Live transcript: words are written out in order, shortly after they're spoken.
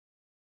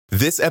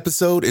This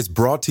episode is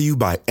brought to you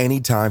by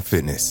Anytime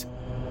Fitness.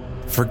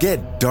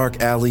 Forget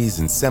dark alleys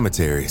and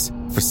cemeteries.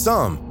 For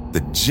some,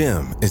 the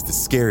gym is the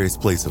scariest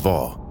place of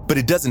all, but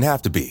it doesn't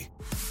have to be.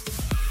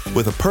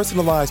 With a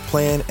personalized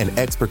plan and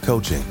expert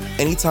coaching,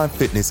 Anytime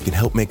Fitness can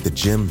help make the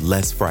gym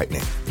less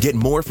frightening. Get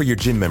more for your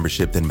gym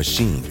membership than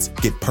machines.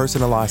 Get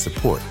personalized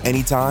support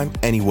anytime,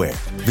 anywhere.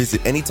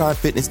 Visit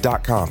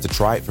AnytimeFitness.com to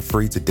try it for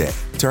free today.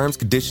 Terms,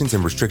 conditions,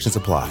 and restrictions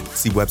apply.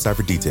 See website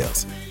for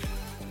details.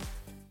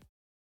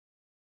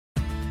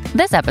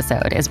 This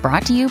episode is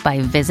brought to you by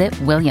Visit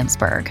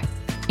Williamsburg.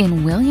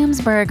 In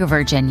Williamsburg,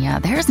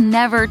 Virginia, there's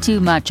never too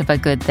much of a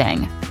good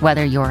thing.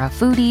 Whether you're a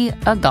foodie,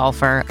 a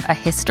golfer, a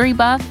history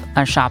buff,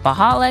 a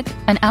shopaholic,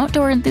 an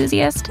outdoor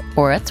enthusiast,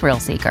 or a thrill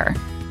seeker,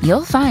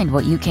 you'll find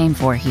what you came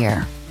for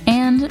here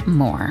and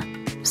more.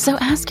 So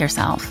ask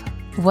yourself,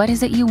 what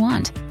is it you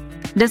want?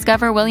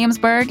 Discover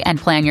Williamsburg and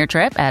plan your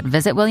trip at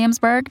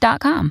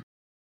visitwilliamsburg.com.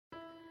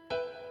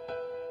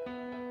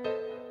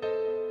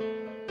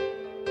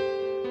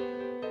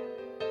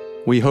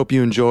 We hope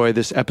you enjoy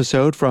this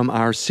episode from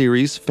our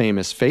series,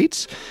 Famous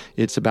Fates.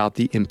 It's about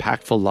the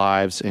impactful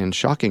lives and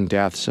shocking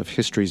deaths of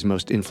history's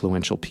most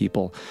influential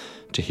people.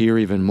 To hear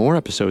even more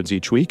episodes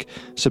each week,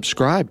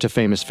 subscribe to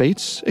Famous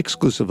Fates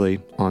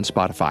exclusively on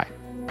Spotify.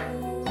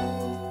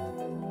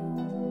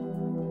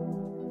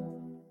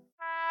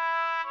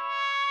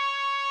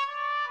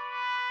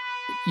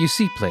 You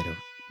see, Plato,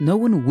 no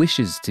one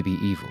wishes to be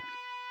evil.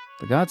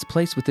 The gods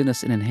place within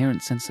us an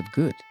inherent sense of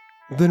good.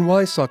 Then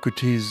why,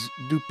 Socrates,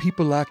 do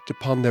people act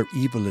upon their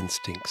evil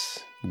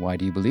instincts? Why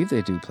do you believe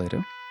they do,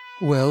 Plato?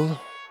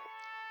 Well,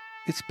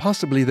 it's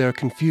possibly they're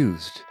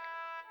confused.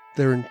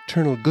 Their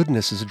internal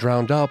goodness is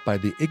drowned out by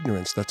the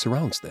ignorance that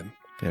surrounds them.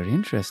 Very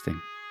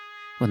interesting.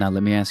 Well, now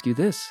let me ask you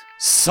this.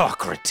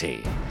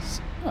 Socrates.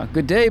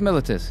 Good day,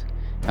 Militus.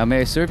 How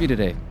may I serve you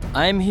today?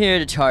 I'm here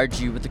to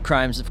charge you with the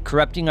crimes of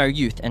corrupting our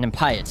youth and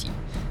impiety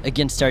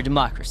against our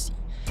democracy.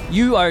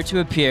 You are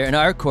to appear in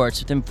our courts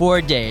within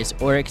 4 days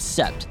or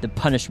accept the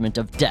punishment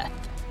of death.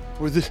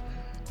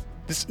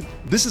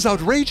 This is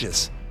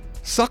outrageous.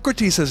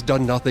 Socrates has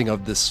done nothing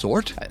of this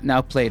sort.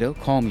 Now, Plato,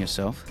 calm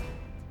yourself.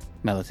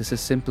 Melitus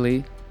is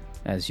simply,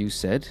 as you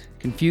said,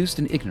 confused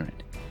and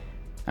ignorant.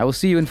 I will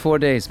see you in 4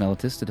 days,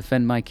 Melitus, to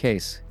defend my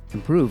case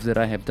and prove that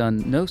I have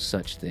done no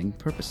such thing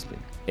purposely.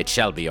 It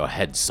shall be your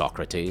head,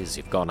 Socrates.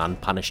 You've gone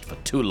unpunished for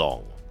too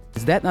long.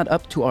 Is that not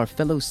up to our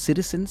fellow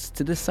citizens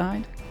to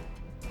decide?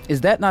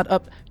 Is that not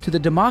up to the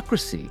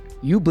democracy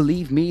you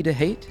believe me to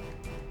hate?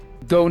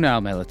 Go now,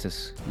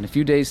 Melitus. In a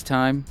few days'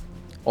 time,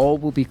 all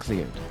will be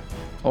cleared.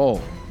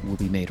 All will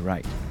be made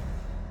right.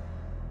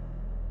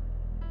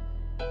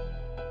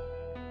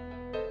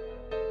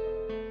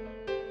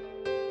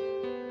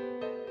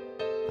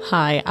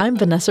 Hi, I'm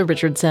Vanessa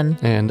Richardson.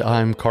 And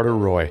I'm Carter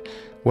Roy.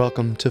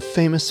 Welcome to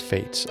Famous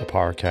Fates, a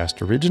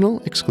Parcast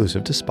original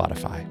exclusive to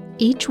Spotify.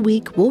 Each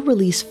week, we'll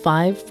release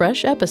 5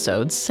 fresh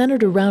episodes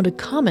centered around a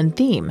common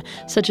theme,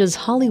 such as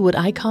Hollywood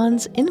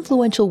icons,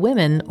 influential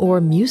women,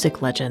 or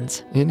music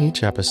legends. In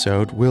each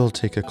episode, we'll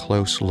take a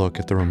close look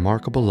at the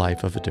remarkable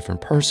life of a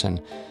different person.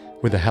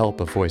 With the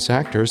help of voice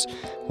actors,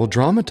 we'll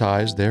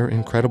dramatize their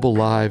incredible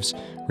lives,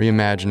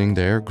 reimagining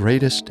their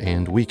greatest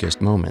and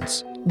weakest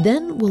moments.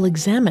 Then we'll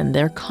examine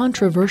their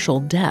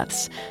controversial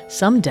deaths.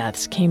 Some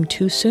deaths came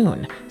too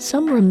soon,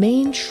 some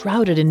remain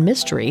shrouded in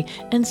mystery,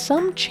 and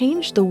some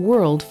changed the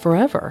world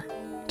forever.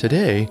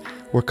 Today,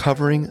 we're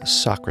covering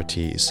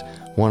Socrates,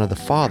 one of the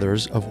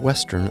fathers of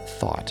Western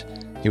thought.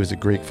 He was a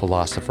Greek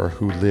philosopher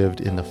who lived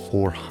in the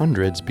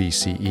 400s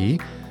B.C.E.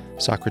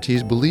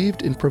 Socrates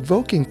believed in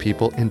provoking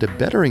people into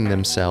bettering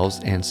themselves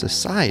and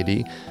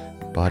society,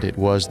 but it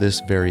was this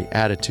very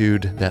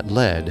attitude that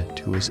led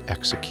to his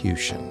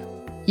execution.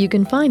 You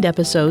can find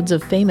episodes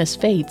of Famous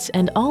Fates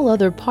and all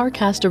other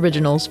Parcast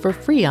originals for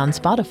free on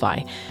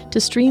Spotify. To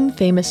stream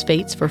Famous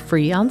Fates for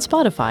free on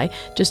Spotify,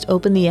 just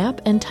open the app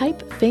and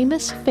type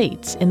Famous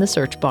Fates in the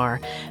search bar.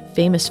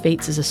 Famous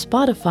Fates is a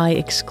Spotify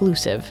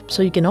exclusive,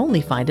 so you can only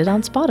find it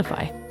on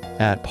Spotify.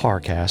 At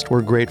Parcast,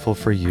 we're grateful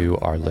for you,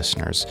 our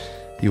listeners.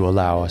 You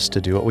allow us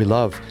to do what we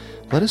love.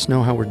 Let us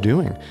know how we're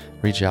doing.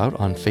 Reach out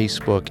on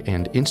Facebook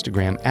and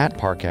Instagram at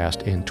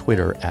Parcast and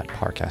Twitter at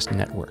Parcast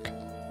Network.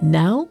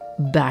 Now,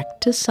 back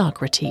to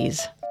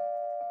Socrates.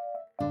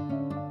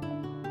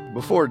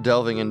 Before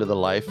delving into the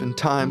life and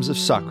times of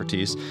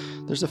Socrates,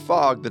 there's a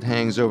fog that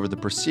hangs over the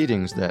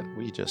proceedings that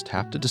we just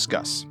have to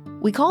discuss.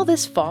 We call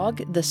this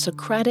fog the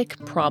Socratic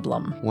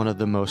problem. One of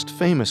the most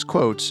famous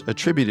quotes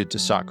attributed to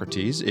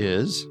Socrates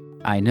is,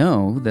 I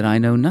know that I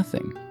know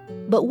nothing.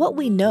 But what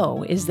we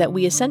know is that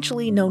we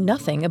essentially know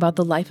nothing about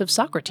the life of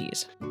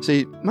Socrates.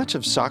 See, much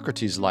of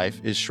Socrates'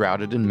 life is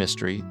shrouded in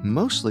mystery,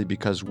 mostly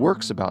because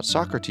works about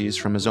Socrates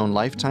from his own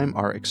lifetime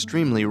are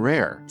extremely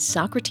rare.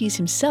 Socrates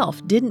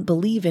himself didn't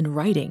believe in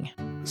writing.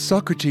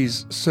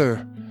 Socrates,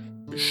 sir,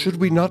 should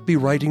we not be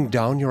writing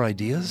down your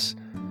ideas?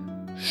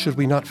 Should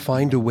we not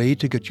find a way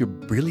to get your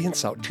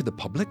brilliance out to the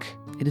public?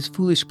 It is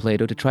foolish,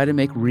 Plato, to try to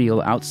make real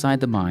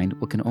outside the mind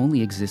what can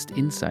only exist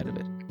inside of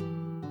it.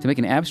 To make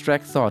an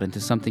abstract thought into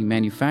something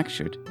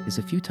manufactured is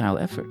a futile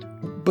effort.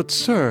 But,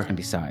 sir, And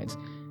besides,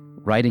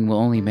 writing will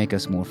only make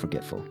us more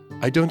forgetful.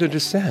 I don't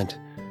understand.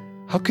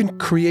 How can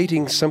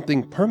creating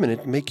something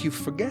permanent make you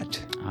forget?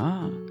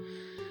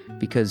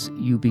 Because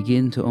you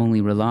begin to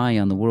only rely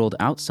on the world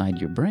outside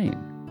your brain.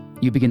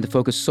 You begin to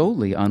focus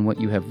solely on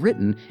what you have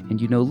written, and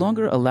you no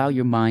longer allow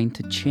your mind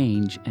to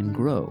change and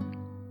grow.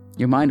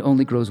 Your mind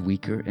only grows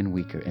weaker and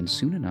weaker, and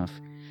soon enough,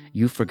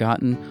 you've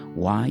forgotten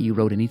why you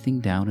wrote anything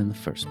down in the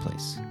first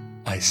place.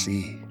 I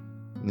see.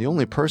 The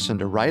only person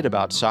to write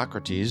about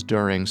Socrates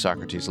during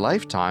Socrates'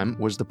 lifetime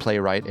was the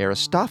playwright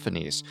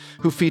Aristophanes,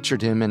 who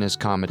featured him in his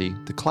comedy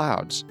The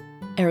Clouds.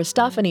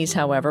 Aristophanes,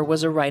 however,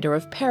 was a writer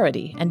of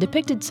parody and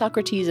depicted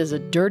Socrates as a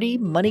dirty,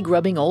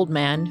 money-grubbing old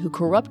man who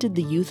corrupted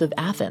the youth of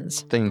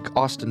Athens. Think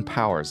Austin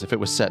Powers if it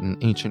was set in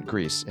ancient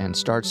Greece and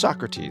starred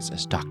Socrates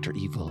as Dr.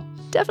 Evil.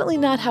 Definitely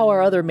not how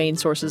our other main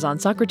sources on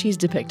Socrates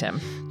depict him.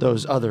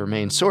 Those other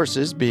main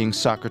sources being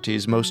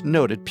Socrates' most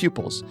noted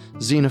pupils,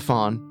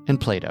 Xenophon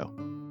and Plato.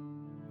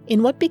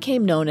 In what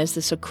became known as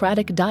the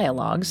Socratic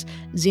dialogues,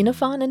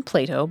 Xenophon and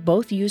Plato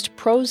both used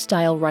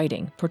prose-style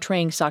writing,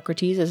 portraying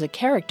Socrates as a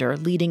character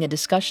leading a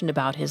discussion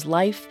about his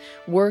life,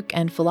 work,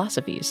 and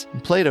philosophies.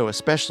 Plato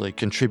especially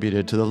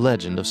contributed to the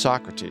legend of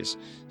Socrates.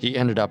 He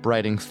ended up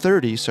writing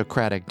 30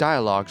 Socratic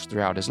dialogues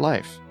throughout his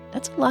life.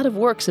 That's a lot of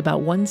works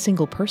about one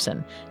single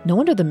person. No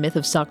wonder the myth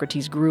of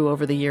Socrates grew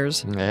over the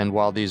years. And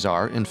while these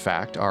are, in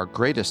fact, our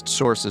greatest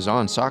sources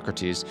on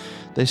Socrates,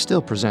 they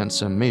still present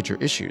some major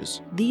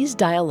issues. These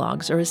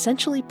dialogues are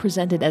essentially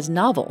presented as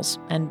novels,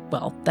 and,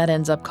 well, that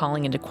ends up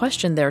calling into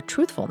question their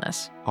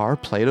truthfulness. Are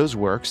Plato's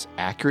works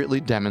accurately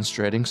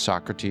demonstrating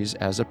Socrates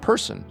as a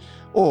person?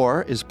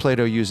 Or is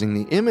Plato using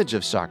the image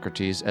of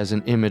Socrates as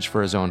an image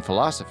for his own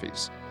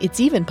philosophies? It's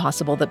even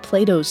possible that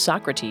Plato's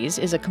Socrates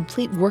is a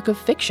complete work of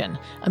fiction,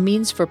 a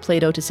means for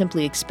Plato to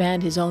simply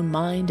expand his own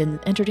mind and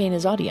entertain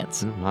his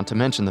audience. Not to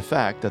mention the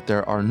fact that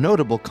there are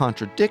notable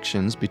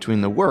contradictions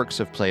between the works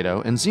of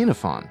Plato and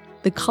Xenophon.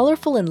 The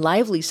colorful and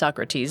lively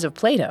Socrates of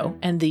Plato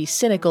and the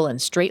cynical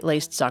and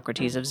straight-laced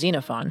Socrates of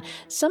Xenophon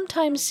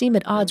sometimes seem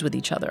at odds with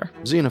each other.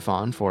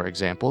 Xenophon, for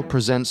example,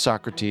 presents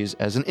Socrates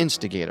as an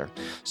instigator,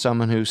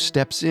 someone who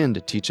steps in to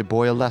teach a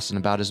boy a lesson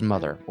about his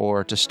mother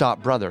or to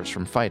stop brothers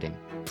from fighting.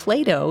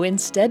 Plato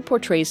instead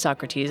portrays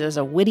Socrates as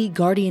a witty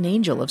guardian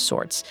angel of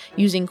sorts,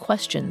 using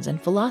questions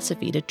and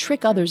philosophy to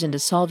trick others into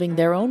solving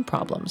their own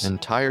problems.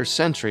 Entire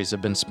centuries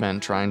have been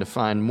spent trying to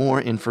find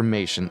more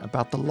information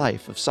about the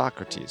life of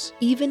Socrates.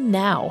 Even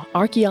now,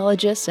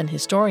 archaeologists and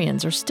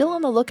historians are still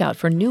on the lookout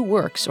for new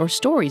works or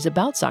stories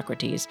about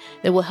Socrates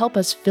that will help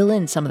us fill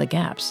in some of the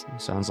gaps.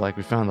 Sounds like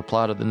we found the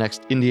plot of the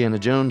next Indiana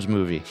Jones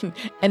movie.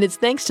 And it's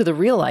thanks to the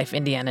real-life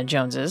Indiana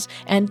Joneses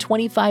and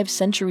 25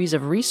 centuries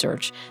of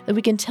research that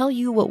we can tell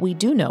you what we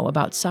do know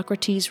about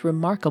Socrates'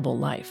 remarkable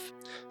life.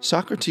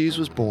 Socrates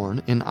was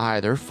born in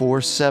either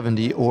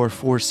 470 or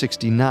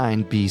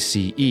 469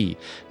 B.C.E.,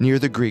 near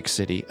the Greek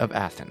city of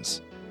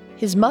Athens.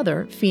 His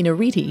mother,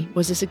 Phaenarete,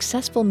 was a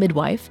successful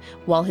midwife,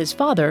 while his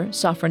father,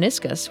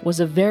 Sophroniscus,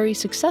 was a very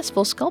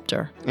successful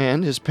sculptor.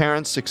 And his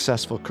parents'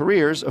 successful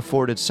careers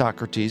afforded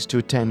Socrates to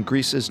attend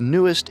Greece's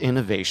newest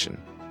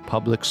innovation,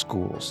 public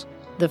schools.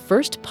 The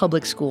first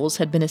public schools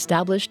had been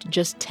established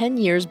just 10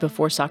 years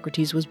before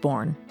Socrates was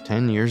born.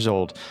 10 years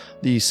old,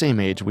 the same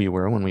age we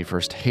were when we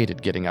first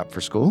hated getting up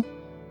for school.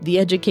 The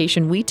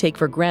education we take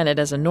for granted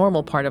as a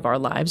normal part of our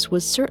lives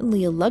was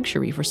certainly a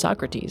luxury for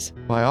Socrates.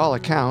 By all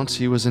accounts,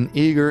 he was an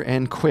eager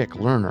and quick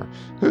learner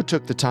who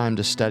took the time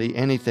to study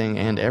anything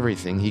and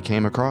everything he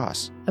came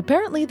across.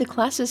 Apparently, the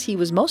classes he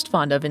was most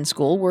fond of in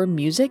school were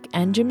music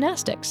and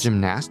gymnastics.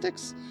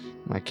 Gymnastics?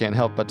 I can't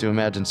help but to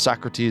imagine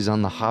Socrates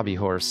on the hobby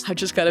horse. I've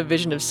just got a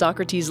vision of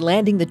Socrates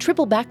landing the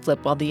triple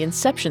backflip while the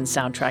Inception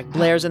soundtrack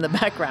blares in the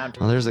background.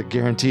 Well, there's a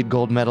guaranteed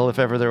gold medal if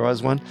ever there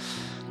was one.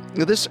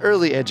 This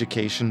early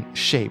education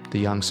shaped the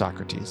young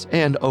Socrates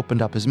and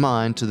opened up his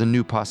mind to the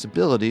new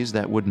possibilities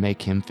that would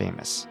make him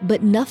famous.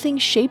 But nothing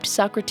shaped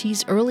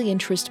Socrates' early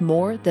interest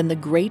more than the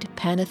Great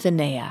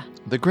Panathenaea.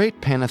 The Great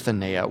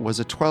Panathenaea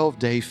was a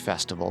 12-day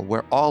festival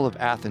where all of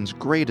Athens'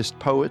 greatest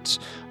poets,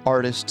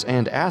 artists,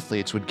 and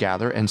athletes would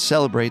gather and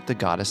celebrate the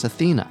goddess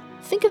Athena.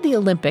 Think of the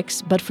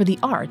Olympics, but for the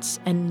arts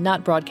and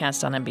not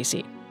broadcast on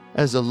NBC.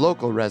 As a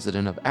local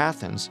resident of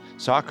Athens,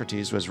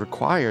 Socrates was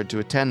required to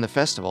attend the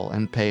festival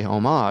and pay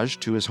homage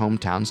to his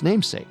hometown's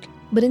namesake.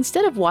 But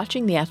instead of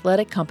watching the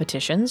athletic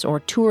competitions or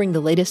touring the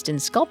latest in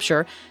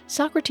sculpture,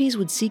 Socrates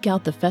would seek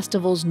out the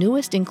festival's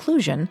newest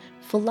inclusion,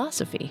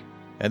 philosophy.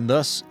 And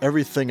thus,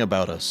 everything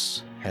about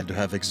us had to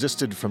have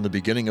existed from the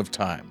beginning of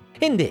time.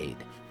 Indeed.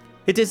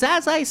 It is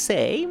as I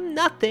say,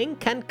 nothing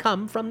can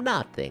come from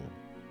nothing.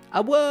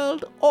 A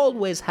world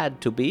always had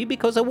to be,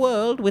 because a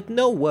world with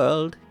no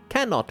world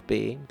cannot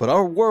be. But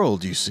our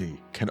world, you see,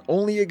 can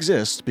only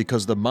exist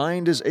because the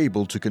mind is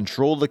able to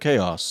control the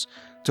chaos,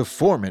 to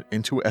form it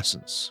into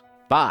essence.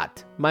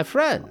 But, my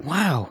friend...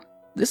 Wow,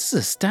 this is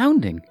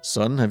astounding.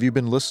 Son, have you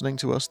been listening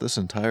to us this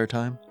entire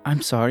time?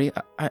 I'm sorry,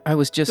 I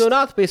was just... Do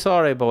not be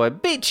sorry, boy.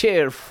 Be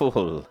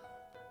cheerful.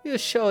 You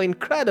show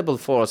incredible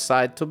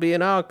foresight to be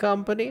in our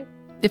company.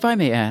 If I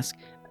may ask,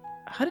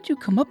 how did you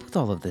come up with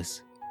all of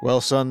this?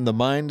 Well, son, the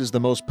mind is the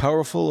most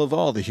powerful of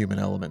all the human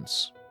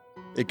elements.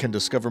 It can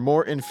discover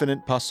more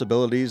infinite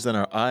possibilities than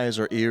our eyes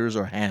or ears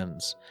or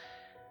hands.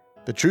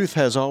 The truth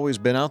has always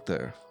been out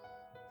there.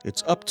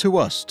 It's up to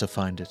us to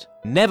find it.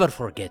 Never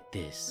forget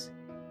this.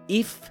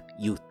 If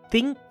you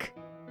think,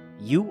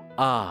 you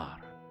are.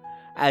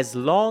 As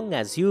long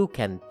as you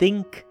can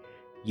think,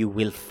 you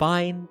will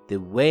find the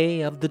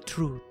way of the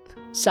truth.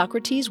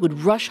 Socrates would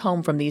rush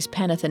home from these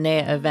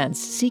Panathenaea events,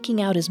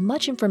 seeking out as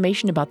much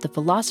information about the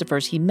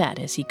philosophers he met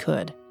as he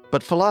could.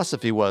 But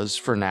philosophy was,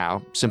 for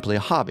now, simply a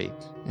hobby,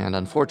 and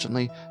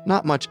unfortunately,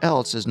 not much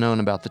else is known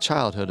about the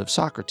childhood of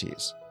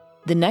Socrates.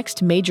 The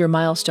next major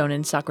milestone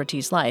in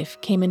Socrates' life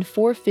came in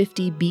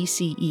 450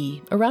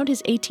 B.C.E., around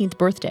his 18th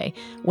birthday,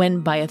 when,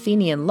 by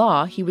Athenian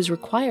law, he was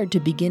required to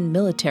begin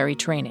military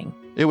training.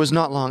 It was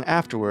not long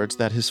afterwards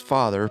that his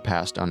father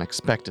passed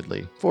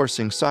unexpectedly,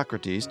 forcing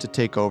Socrates to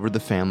take over the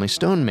family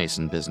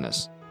stonemason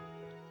business.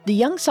 The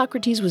young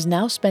Socrates was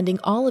now spending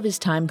all of his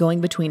time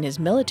going between his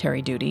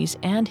military duties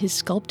and his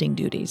sculpting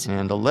duties.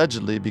 And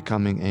allegedly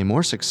becoming a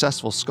more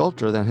successful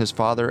sculptor than his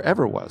father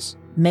ever was.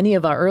 Many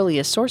of our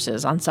earliest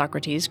sources on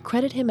Socrates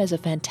credit him as a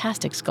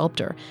fantastic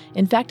sculptor.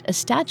 In fact, a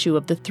statue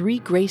of the Three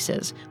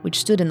Graces, which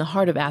stood in the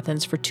heart of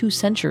Athens for 2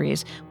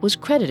 centuries, was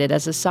credited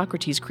as a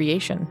Socrates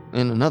creation.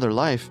 In another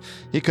life,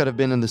 he could have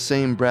been in the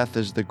same breath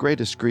as the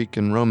greatest Greek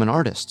and Roman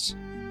artists.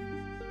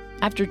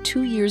 After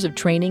 2 years of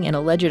training and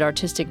alleged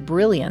artistic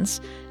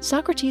brilliance,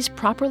 Socrates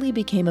properly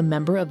became a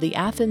member of the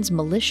Athens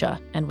militia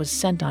and was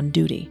sent on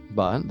duty.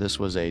 But this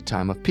was a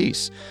time of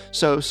peace,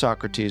 so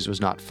Socrates was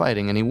not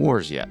fighting any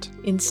wars yet.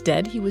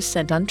 Instead, he was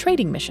sent on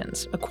trading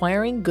missions,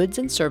 acquiring goods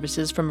and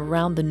services from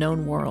around the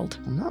known world.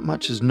 Not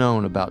much is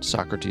known about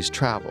Socrates'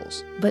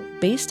 travels. But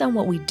based on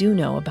what we do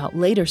know about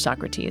later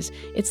Socrates,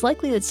 it's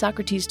likely that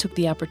Socrates took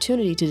the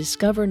opportunity to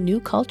discover new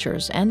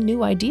cultures and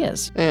new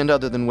ideas. And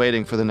other than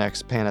waiting for the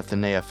next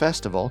Panathenaea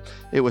festival,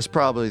 it was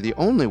probably the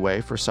only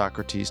way for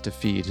Socrates to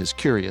feed his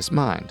curious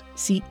mind.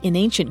 See, in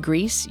ancient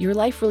Greece, your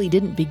life really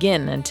didn't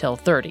begin until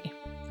 30.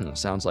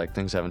 Sounds like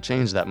things haven't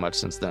changed that much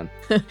since then.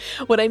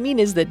 What I mean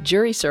is that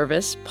jury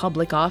service,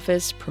 public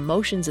office,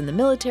 promotions in the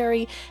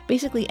military,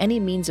 basically any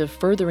means of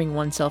furthering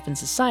oneself in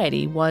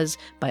society was,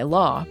 by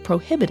law,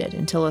 prohibited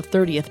until a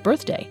 30th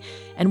birthday.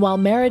 And while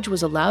marriage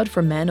was allowed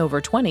for men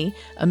over 20,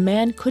 a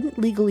man couldn't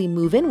legally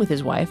move in with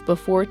his wife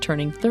before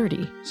turning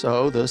 30.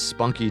 So the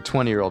spunky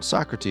 20-year-old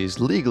Socrates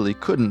legally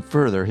couldn't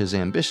further his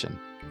ambition.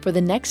 For the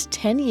next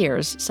 10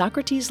 years,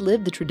 Socrates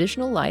lived the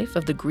traditional life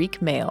of the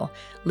Greek male,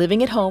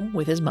 living at home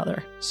with his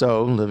mother.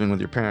 So, living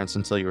with your parents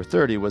until you were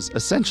 30 was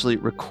essentially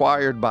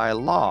required by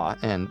law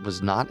and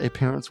was not a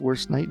parent's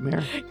worst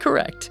nightmare?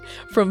 Correct.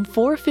 From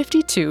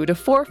 452 to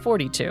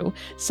 442,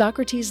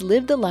 Socrates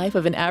lived the life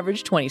of an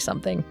average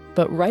 20-something,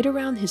 but right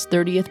around his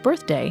 30th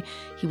birthday,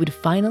 he would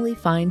finally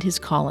find his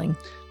calling.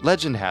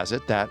 Legend has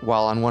it that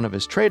while on one of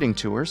his trading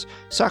tours,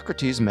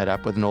 Socrates met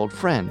up with an old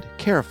friend,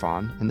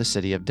 Chaerephon, in the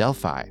city of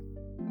Delphi.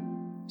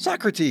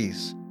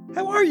 Socrates,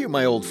 how are you,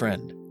 my old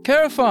friend?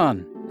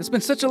 Chaerephon, it's been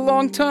such a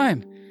long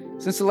time.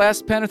 Since the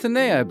last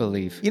Panathenaea, I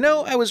believe. You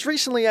know, I was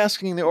recently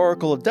asking the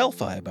Oracle of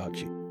Delphi about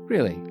you.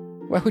 Really?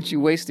 Why would you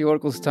waste the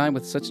Oracle's time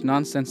with such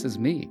nonsense as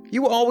me?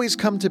 You always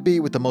come to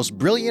be with the most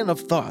brilliant of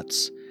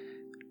thoughts.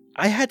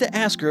 I had to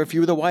ask her if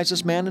you were the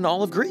wisest man in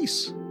all of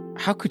Greece.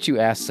 How could you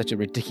ask such a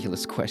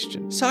ridiculous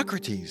question?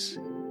 Socrates,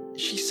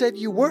 she said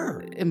you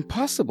were.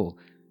 Impossible.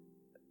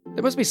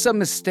 There must be some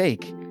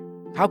mistake.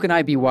 How can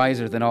I be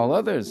wiser than all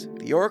others?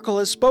 The Oracle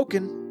has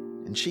spoken,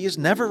 and she is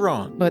never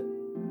wrong. But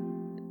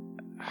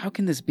how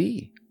can this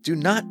be? Do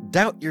not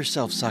doubt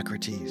yourself,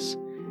 Socrates.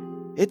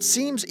 It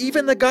seems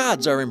even the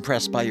gods are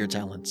impressed by your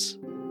talents.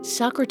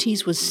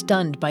 Socrates was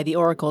stunned by the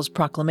oracle's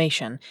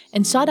proclamation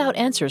and sought out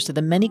answers to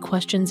the many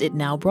questions it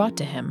now brought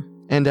to him.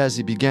 And as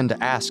he began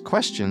to ask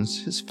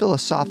questions, his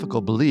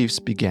philosophical beliefs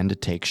began to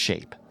take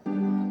shape.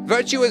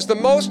 Virtue is the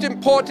most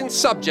important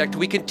subject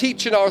we can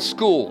teach in our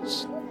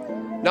schools.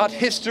 Not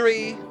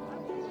history,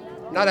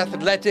 not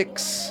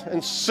athletics,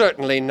 and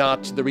certainly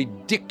not the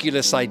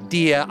ridiculous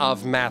idea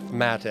of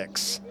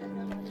mathematics.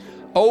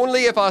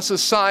 Only if our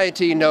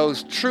society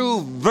knows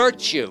true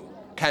virtue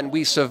can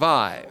we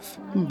survive.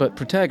 But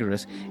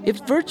Protagoras, if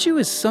virtue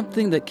is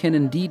something that can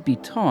indeed be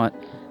taught,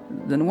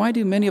 then why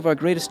do many of our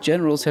greatest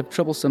generals have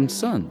troublesome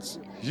sons?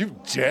 You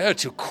dare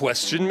to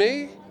question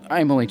me?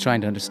 I'm only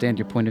trying to understand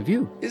your point of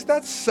view. Is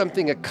that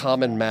something a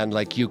common man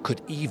like you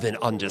could even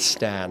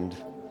understand?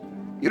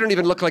 You don't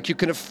even look like you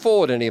can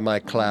afford any of my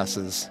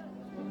classes.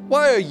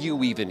 Why are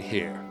you even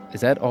here?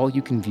 Is that all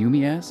you can view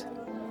me as?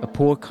 A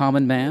poor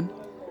common man?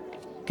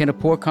 Can a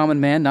poor common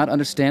man not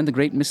understand the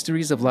great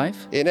mysteries of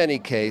life? In any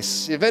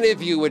case, if any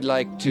of you would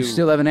like to... You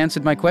still haven't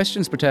answered my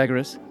questions,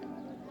 Protagoras.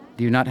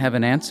 Do you not have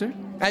an answer?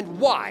 And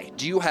why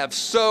do you have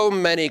so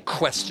many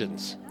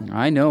questions?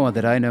 I know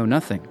that I know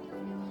nothing.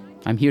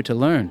 I'm here to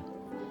learn.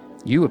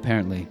 You,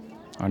 apparently,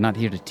 are not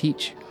here to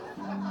teach.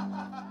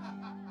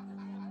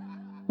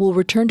 We'll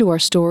return to our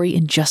story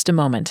in just a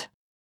moment.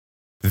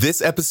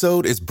 This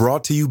episode is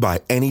brought to you by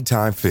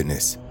Anytime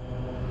Fitness.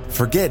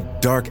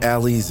 Forget dark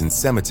alleys and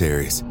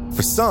cemeteries.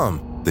 For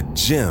some, the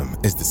gym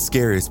is the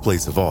scariest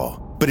place of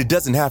all, but it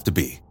doesn't have to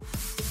be.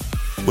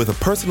 With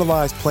a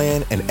personalized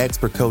plan and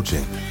expert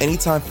coaching,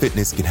 Anytime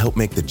Fitness can help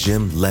make the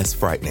gym less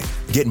frightening.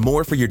 Get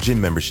more for your gym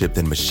membership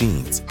than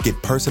machines.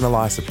 Get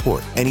personalized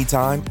support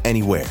anytime,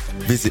 anywhere.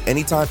 Visit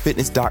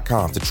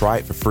AnytimeFitness.com to try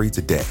it for free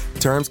today.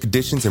 Terms,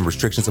 conditions, and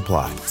restrictions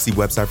apply. See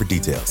website for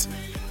details.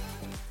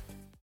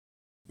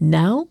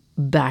 Now,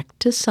 back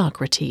to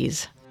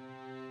Socrates.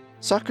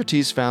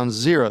 Socrates found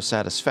zero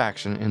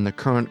satisfaction in the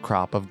current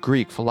crop of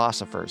Greek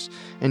philosophers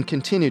and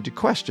continued to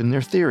question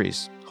their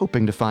theories,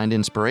 hoping to find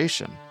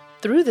inspiration.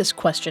 Through this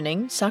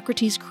questioning,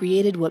 Socrates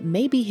created what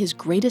may be his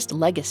greatest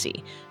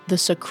legacy, the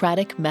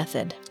Socratic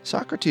method.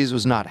 Socrates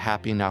was not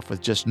happy enough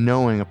with just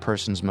knowing a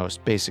person's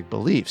most basic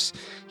beliefs.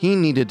 He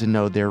needed to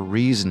know their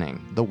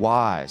reasoning, the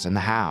whys and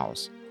the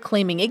hows.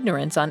 Claiming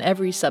ignorance on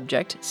every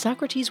subject,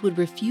 Socrates would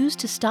refuse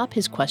to stop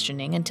his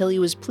questioning until he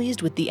was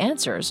pleased with the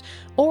answers,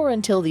 or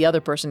until the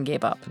other person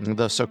gave up.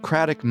 The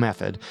Socratic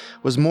method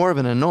was more of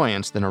an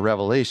annoyance than a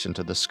revelation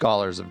to the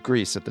scholars of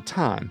Greece at the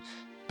time,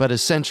 but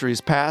as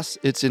centuries pass,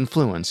 its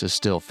influence is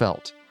still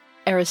felt.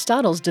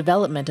 Aristotle's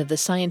development of the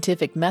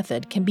scientific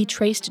method can be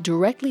traced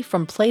directly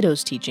from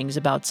Plato's teachings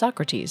about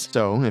Socrates.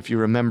 So, if you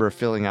remember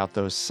filling out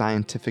those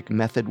scientific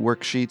method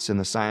worksheets in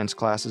the science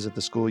classes at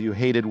the school you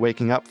hated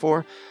waking up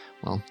for,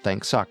 well,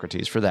 thank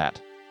Socrates for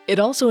that. It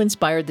also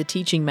inspired the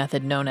teaching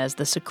method known as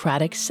the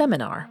Socratic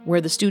seminar,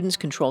 where the students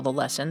control the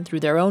lesson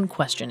through their own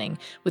questioning,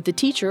 with the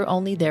teacher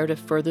only there to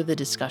further the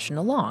discussion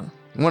along.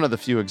 One of the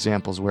few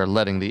examples where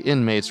letting the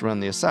inmates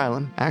run the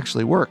asylum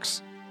actually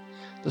works.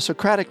 The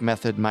Socratic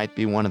method might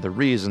be one of the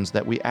reasons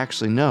that we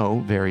actually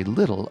know very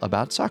little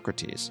about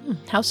Socrates.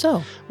 How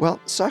so? Well,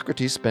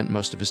 Socrates spent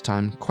most of his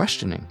time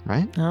questioning,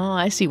 right? Oh,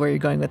 I see where you're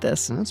going with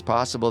this. And it's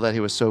possible that he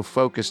was so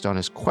focused on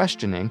his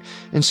questioning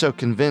and so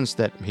convinced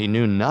that he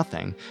knew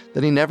nothing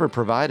that he never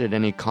provided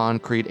any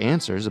concrete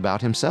answers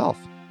about himself.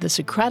 The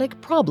Socratic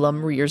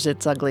problem rears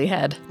its ugly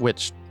head.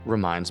 Which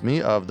reminds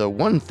me of the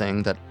one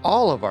thing that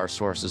all of our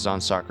sources on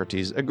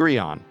Socrates agree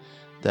on,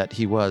 that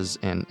he was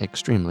an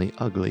extremely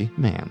ugly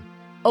man.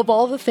 Of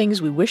all the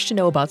things we wish to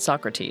know about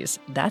Socrates,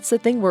 that's the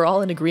thing we're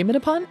all in agreement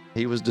upon?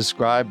 He was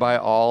described by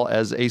all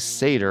as a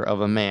satyr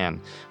of a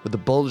man, with the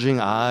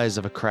bulging eyes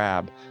of a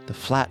crab, the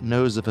flat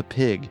nose of a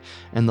pig,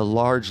 and the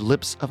large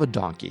lips of a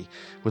donkey,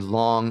 with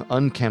long,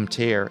 unkempt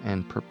hair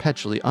and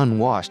perpetually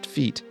unwashed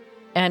feet.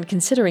 And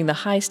considering the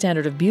high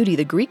standard of beauty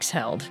the Greeks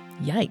held,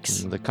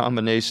 yikes. The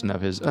combination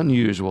of his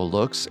unusual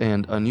looks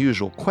and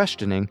unusual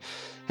questioning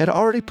had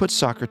already put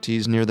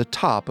Socrates near the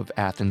top of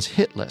Athens'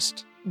 hit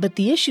list. But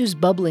the issues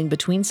bubbling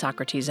between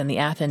Socrates and the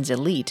Athens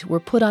elite were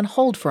put on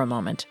hold for a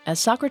moment, as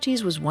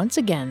Socrates was once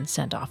again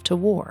sent off to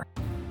war.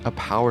 A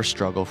power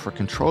struggle for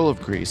control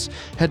of Greece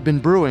had been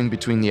brewing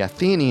between the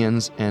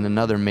Athenians and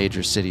another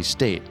major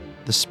city-state,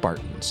 the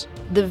Spartans.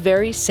 The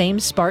very same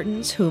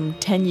Spartans whom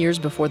 10 years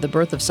before the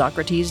birth of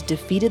Socrates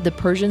defeated the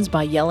Persians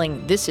by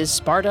yelling, "This is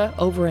Sparta,"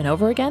 over and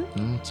over again?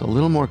 It's a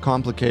little more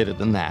complicated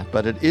than that,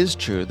 but it is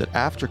true that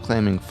after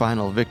claiming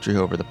final victory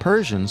over the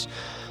Persians,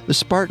 the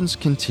Spartans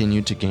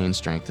continued to gain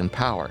strength and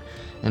power,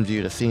 and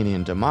viewed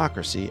Athenian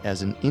democracy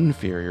as an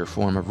inferior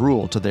form of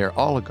rule to their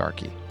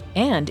oligarchy.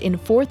 And in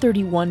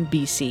 431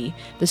 BC,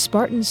 the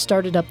Spartans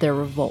started up their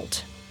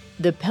revolt.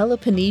 The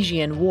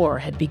Peloponnesian War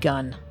had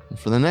begun.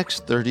 For the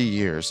next 30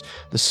 years,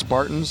 the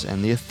Spartans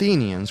and the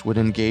Athenians would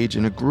engage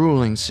in a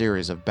grueling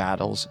series of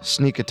battles,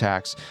 sneak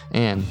attacks,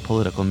 and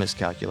political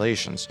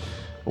miscalculations.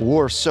 A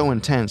war so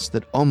intense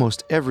that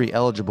almost every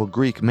eligible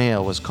Greek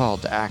male was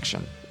called to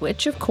action.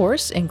 Which, of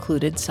course,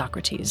 included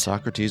Socrates.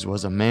 Socrates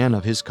was a man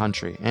of his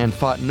country and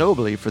fought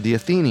nobly for the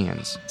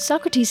Athenians.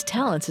 Socrates'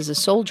 talents as a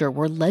soldier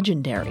were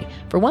legendary.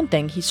 For one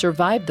thing, he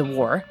survived the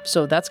war,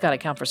 so that's got to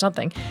count for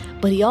something.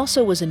 But he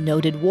also was a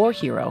noted war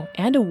hero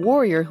and a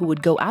warrior who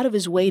would go out of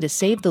his way to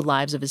save the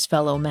lives of his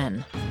fellow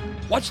men.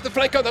 Watch the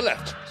flank on the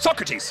left.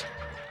 Socrates!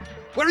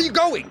 Where are you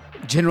going?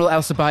 General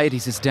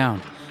Alcibiades is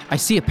down. I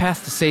see a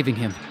path to saving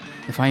him.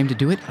 If I am to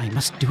do it, I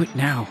must do it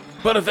now.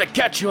 But if they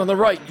catch you on the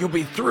right, you'll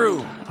be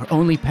through. Our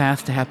only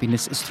path to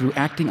happiness is through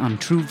acting on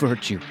true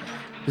virtue.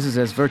 This is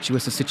as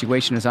virtuous a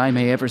situation as I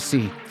may ever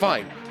see.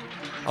 Fine.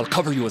 I'll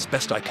cover you as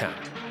best I can.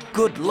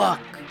 Good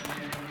luck.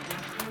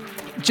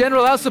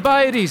 General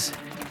Alcibiades!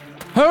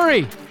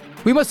 Hurry!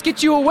 We must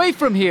get you away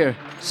from here!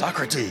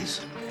 Socrates,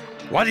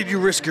 why did you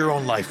risk your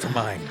own life for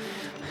mine?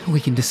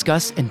 We can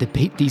discuss and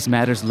debate these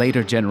matters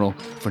later, General.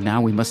 For now,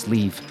 we must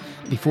leave,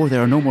 before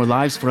there are no more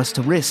lives for us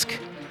to risk.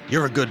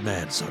 You're a good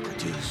man,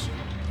 Socrates.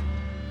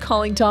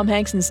 Calling Tom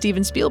Hanks and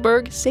Steven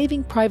Spielberg,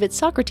 Saving Private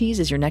Socrates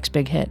is your next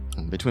big hit.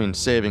 Between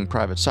Saving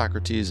Private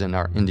Socrates and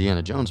our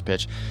Indiana Jones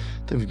pitch,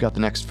 I think we've got the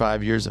next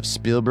 5 years of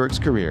Spielberg's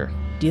career.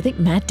 Do you think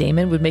Matt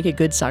Damon would make a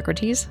good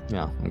Socrates?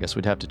 Yeah, I guess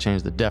we'd have to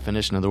change the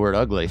definition of the word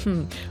ugly.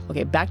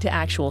 Okay, back to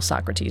actual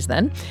Socrates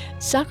then.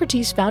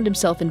 Socrates found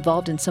himself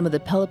involved in some of the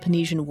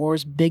Peloponnesian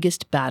War's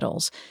biggest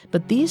battles,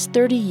 but these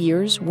 30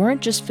 years weren't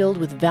just filled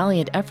with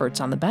valiant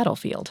efforts on the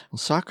battlefield. Well,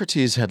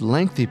 Socrates had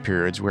lengthy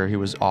periods where he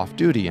was off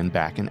duty and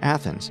back in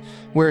Athens,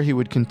 where he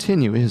would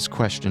continue his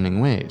questioning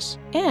ways.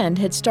 And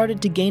had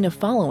started to gain a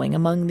following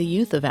among the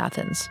youth of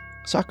Athens.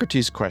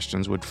 Socrates'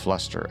 questions would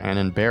fluster and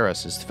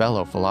embarrass his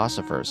fellow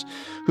philosophers,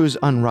 whose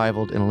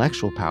unrivaled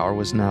intellectual power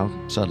was now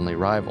suddenly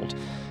rivaled.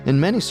 In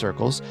many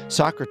circles,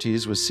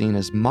 Socrates was seen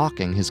as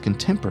mocking his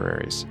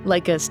contemporaries.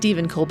 Like a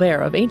Stephen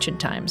Colbert of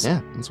ancient times.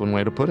 Yeah, that's one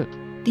way to put it.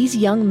 These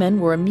young men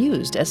were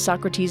amused as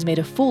Socrates made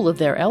a fool of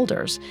their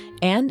elders,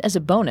 and as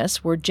a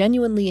bonus, were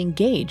genuinely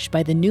engaged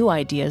by the new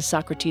ideas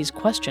Socrates'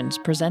 questions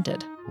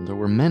presented. There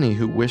were many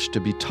who wished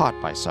to be taught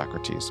by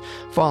Socrates,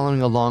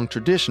 following a long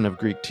tradition of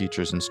Greek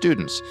teachers and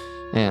students,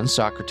 and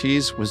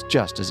Socrates was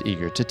just as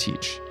eager to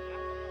teach.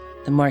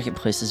 The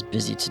marketplace is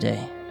busy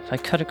today. If I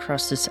cut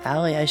across this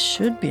alley, I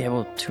should be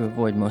able to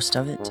avoid most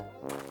of it.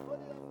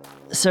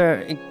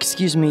 Sir,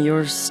 excuse me,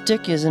 your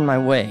stick is in my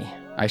way.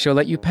 I shall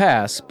let you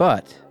pass,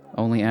 but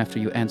only after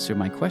you answer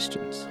my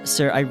questions.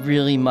 Sir, I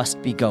really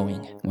must be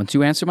going. Once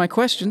you answer my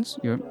questions,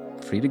 you're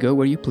free to go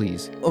where you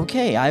please.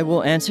 Okay, I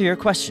will answer your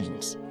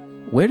questions.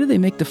 Where do they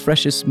make the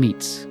freshest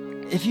meats?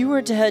 If you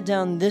were to head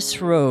down this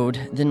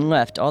road, then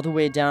left all the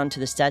way down to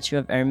the statue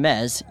of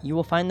Hermes, you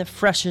will find the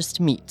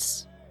freshest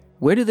meats.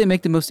 Where do they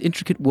make the most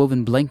intricate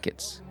woven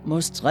blankets?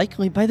 Most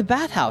likely by the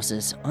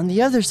bathhouses on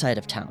the other side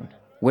of town.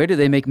 Where do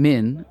they make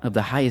men of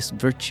the highest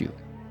virtue?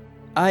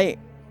 I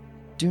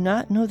do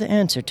not know the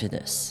answer to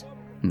this.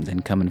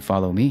 Then come and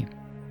follow me.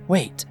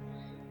 Wait,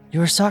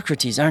 you're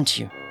Socrates, aren't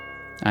you?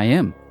 I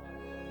am.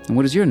 And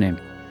what is your name?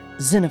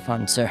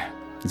 Xenophon, sir.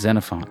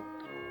 Xenophon.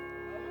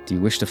 Do you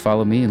wish to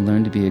follow me and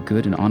learn to be a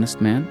good and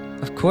honest man?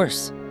 Of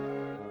course.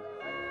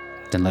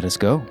 Then let us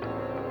go.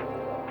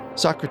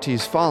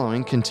 Socrates'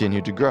 following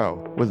continued to grow,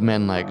 with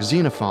men like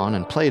Xenophon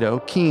and Plato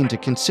keen to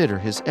consider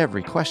his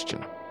every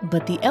question.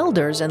 But the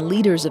elders and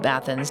leaders of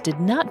Athens did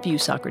not view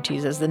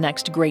Socrates as the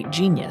next great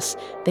genius.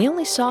 They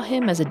only saw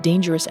him as a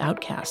dangerous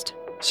outcast.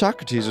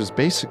 Socrates was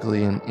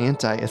basically an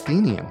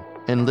anti-Athenian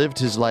and lived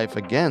his life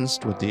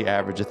against what the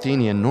average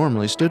Athenian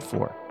normally stood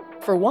for.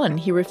 For one,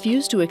 he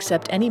refused to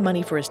accept any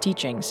money for his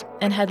teachings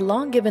and had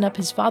long given up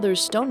his father's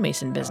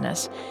stonemason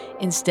business.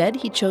 Instead,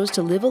 he chose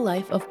to live a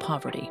life of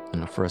poverty.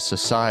 For a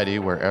society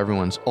where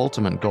everyone's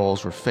ultimate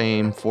goals were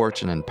fame,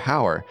 fortune, and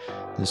power,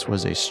 this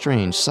was a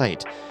strange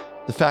sight.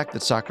 The fact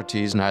that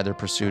Socrates neither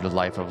pursued a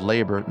life of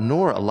labor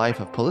nor a life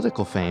of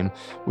political fame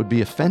would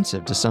be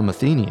offensive to some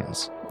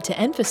Athenians. To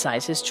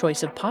emphasize his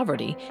choice of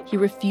poverty, he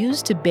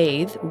refused to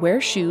bathe, wear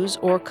shoes,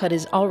 or cut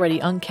his already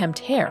unkempt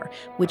hair,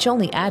 which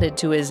only added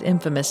to his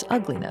infamous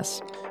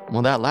ugliness.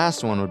 Well, that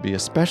last one would be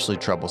especially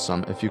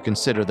troublesome if you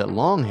consider that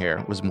long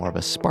hair was more of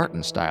a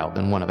Spartan style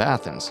than one of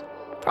Athens.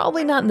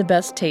 Probably not in the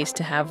best taste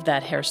to have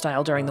that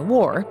hairstyle during the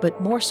war, but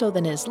more so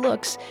than his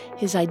looks,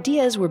 his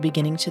ideas were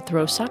beginning to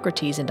throw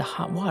Socrates into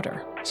hot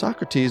water.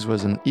 Socrates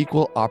was an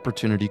equal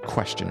opportunity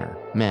questioner.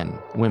 Men,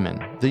 women,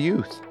 the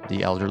youth,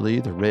 the elderly,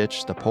 the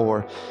rich, the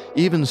poor,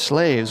 even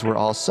slaves were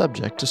all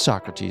subject to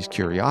Socrates'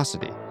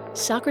 curiosity.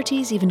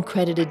 Socrates even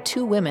credited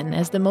 2 women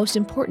as the most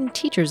important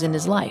teachers in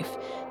his life.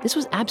 This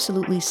was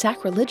absolutely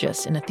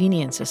sacrilegious in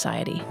Athenian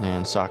society.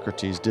 And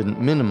Socrates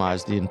didn't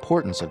minimize the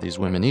importance of these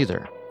women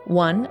either.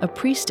 One, a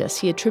priestess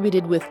he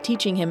attributed with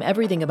teaching him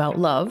everything about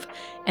love,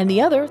 and the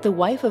other, the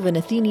wife of an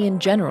Athenian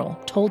general,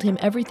 told him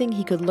everything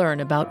he could learn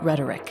about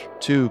rhetoric.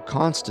 2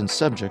 constant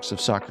subjects of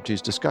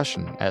Socrates'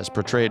 discussion, as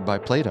portrayed by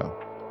Plato.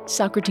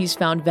 Socrates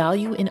found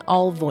value in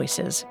all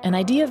voices, an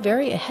idea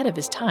very ahead of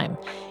his time.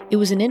 It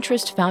was an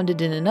interest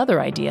founded in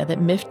another idea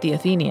that miffed the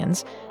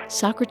Athenians.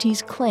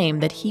 Socrates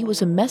claimed that he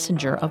was a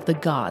messenger of the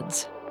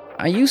gods.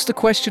 I used to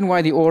question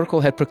why the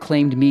oracle had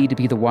proclaimed me to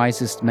be the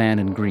wisest man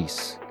in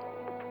Greece.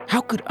 How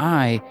could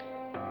I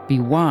be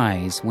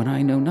wise when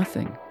I know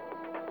nothing?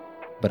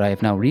 But I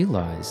have now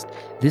realized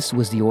this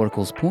was the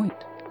oracle's point.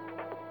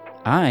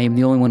 I am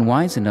the only one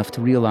wise enough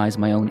to realize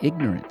my own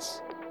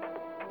ignorance,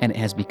 and it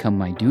has become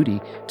my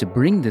duty to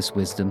bring this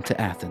wisdom to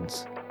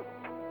Athens.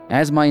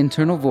 As my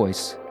internal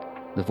voice,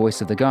 the voice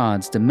of the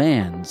gods,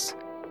 demands,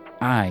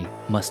 I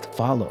must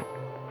follow.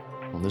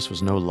 Well, this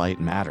was no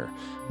light matter.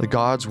 The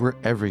gods were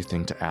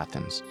everything to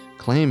Athens.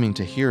 Claiming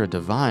to hear a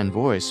divine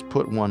voice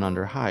put one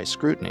under high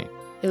scrutiny.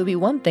 It would be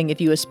one thing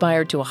if you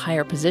aspired to a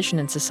higher position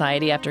in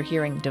society after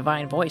hearing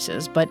divine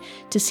voices, but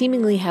to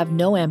seemingly have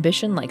no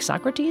ambition like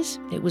Socrates,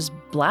 it was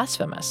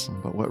blasphemous.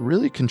 But what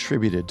really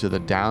contributed to the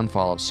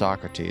downfall of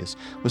Socrates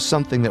was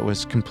something that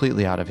was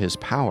completely out of his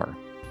power,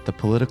 the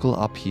political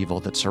upheaval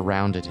that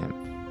surrounded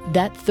him.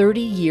 That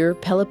 30-year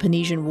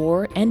Peloponnesian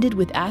War ended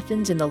with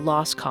Athens in the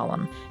loss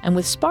column, and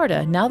with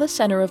Sparta now the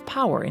center of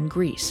power in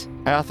Greece.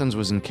 Athens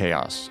was in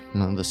chaos.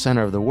 The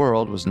center of the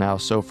world was now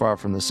so far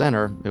from the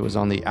center, it was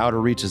on the outer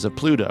reaches of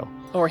Pluto.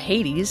 Or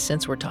Hades,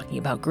 since we're talking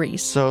about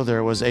Greece. So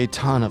there was a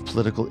ton of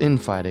political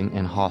infighting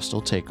and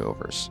hostile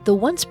takeovers. The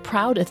once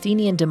proud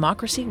Athenian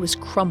democracy was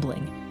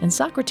crumbling, and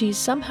Socrates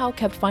somehow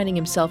kept finding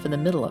himself in the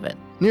middle of it.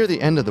 Near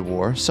the end of the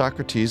war,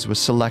 Socrates was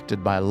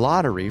selected by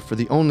lottery for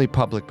the only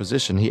public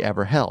position he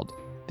ever held,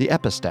 the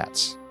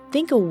epistats.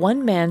 Think a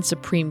one-man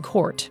Supreme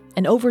Court,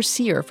 an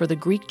overseer for the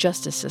Greek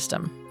justice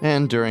system.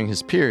 And during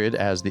his period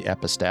as the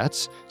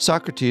epistats,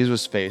 Socrates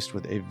was faced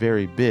with a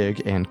very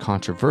big and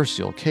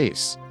controversial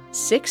case.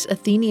 6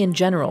 Athenian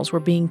generals were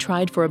being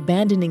tried for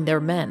abandoning their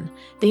men.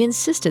 They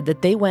insisted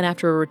that they went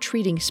after a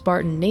retreating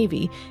Spartan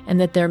navy and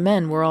that their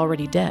men were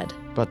already dead.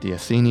 But the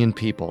Athenian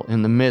people,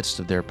 in the midst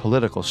of their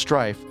political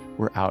strife,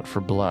 were out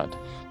for blood,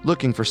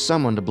 looking for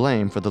someone to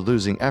blame for the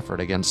losing effort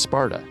against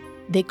Sparta.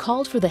 They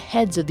called for the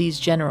heads of these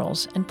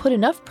generals and put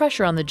enough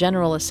pressure on the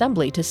General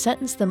Assembly to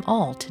sentence them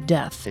all to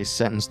death. A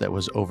sentence that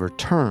was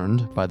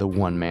overturned by the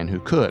one man who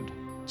could,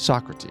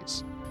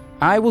 Socrates.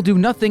 I will do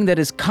nothing that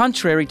is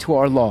contrary to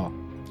our law,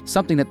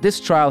 something that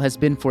this trial has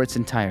been for its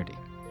entirety.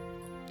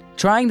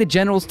 Trying the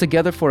generals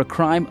together for a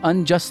crime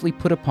unjustly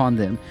put upon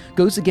them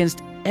goes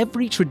against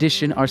every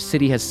tradition our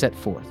city has set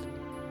forth.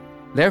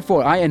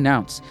 Therefore, I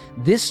announce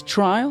this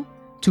trial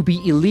to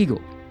be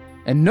illegal,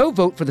 and no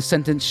vote for the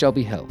sentence shall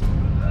be held.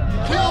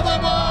 Kill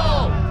them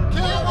all!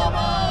 Kill them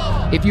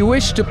all! If you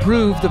wish to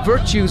prove the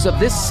virtues of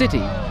this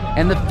city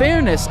and the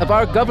fairness of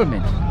our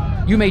government,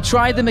 you may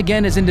try them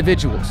again as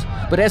individuals.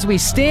 But as we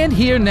stand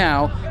here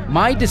now,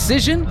 my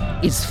decision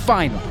is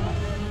final.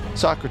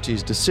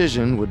 Socrates'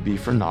 decision would be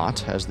for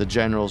naught, as the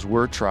generals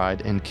were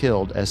tried and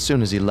killed as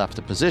soon as he left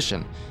the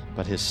position,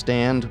 but his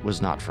stand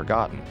was not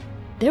forgotten.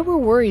 There were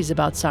worries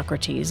about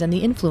Socrates and the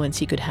influence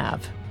he could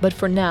have, but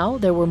for now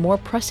there were more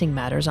pressing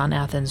matters on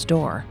Athens'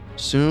 door.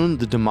 Soon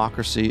the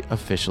democracy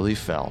officially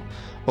fell,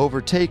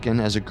 overtaken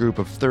as a group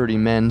of 30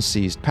 men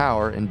seized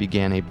power and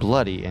began a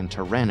bloody and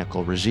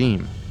tyrannical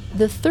regime.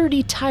 The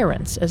 30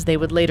 tyrants, as they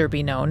would later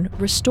be known,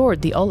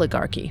 restored the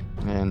oligarchy.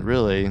 And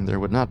really,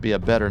 there would not be a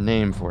better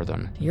name for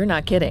them. You're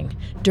not kidding.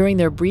 During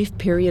their brief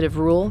period of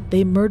rule,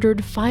 they murdered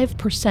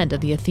 5%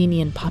 of the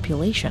Athenian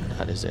population.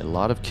 That is a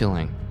lot of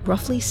killing.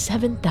 Roughly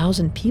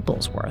 7,000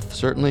 people's worth.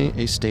 Certainly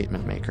a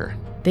statement maker.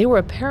 They were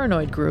a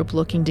paranoid group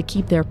looking to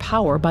keep their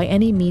power by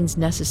any means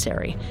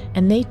necessary,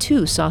 and they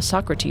too saw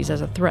Socrates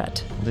as a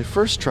threat. They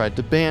first tried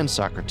to ban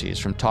Socrates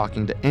from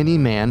talking to any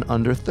man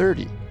under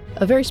 30.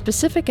 A very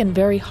specific and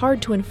very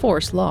hard to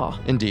enforce law.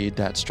 Indeed,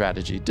 that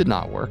strategy did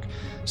not work,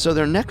 so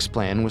their next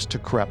plan was to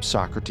corrupt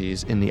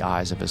Socrates in the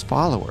eyes of his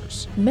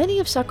followers. Many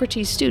of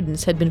Socrates'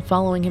 students had been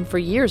following him for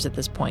years at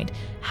this point.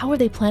 How were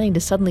they planning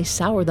to suddenly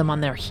sour them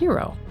on their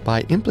hero?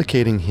 By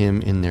implicating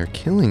him in their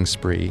killing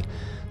spree,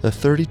 the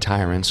 30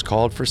 tyrants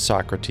called for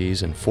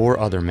Socrates and 4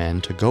 other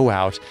men to go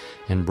out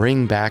and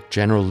bring back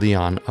General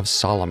Leon of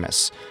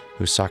Salamis,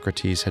 who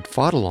Socrates had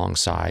fought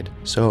alongside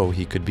so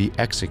he could be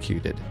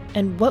executed.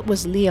 And what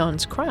was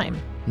Leon's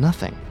crime?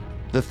 Nothing.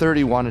 The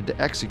 30 wanted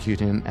to execute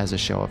him as a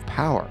show of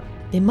power.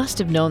 They must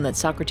have known that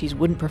Socrates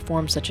wouldn't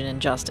perform such an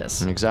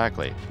injustice.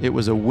 Exactly. It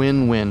was a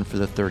win-win for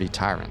the 30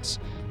 tyrants.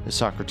 If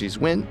Socrates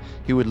win,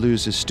 he would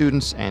lose his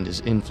students and his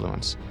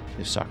influence.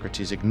 If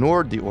Socrates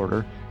ignored the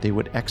order, they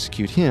would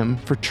execute him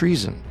for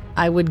treason.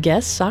 I would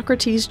guess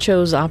Socrates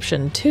chose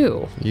option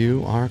 2.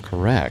 You are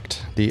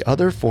correct. The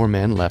other 4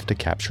 men left to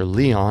capture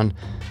Leon.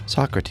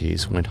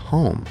 Socrates went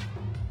home.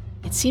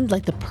 It seemed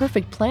like the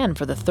perfect plan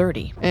for the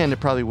 30. And it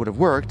probably would have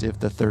worked if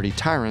the 30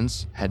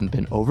 tyrants hadn't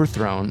been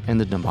overthrown and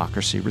the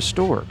democracy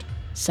restored.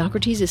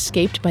 Socrates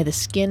escaped by the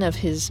skin of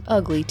his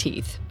ugly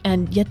teeth,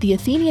 and yet the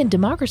Athenian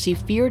democracy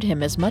feared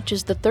him as much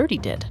as the 30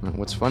 did. And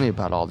what's funny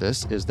about all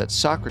this is that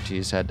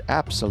Socrates had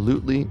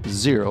absolutely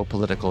zero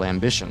political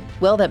ambition.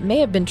 Well, that may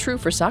have been true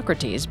for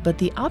Socrates, but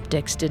the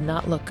optics did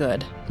not look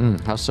good.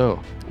 How so?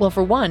 Well,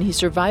 for one, he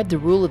survived the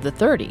rule of the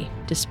 30.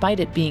 Despite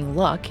it being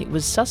luck, it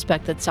was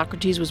suspect that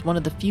Socrates was one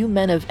of the few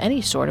men of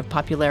any sort of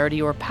popularity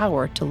or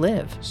power to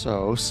live.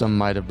 So, some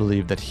might have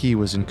believed that he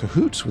was in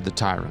cahoots with the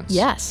tyrants.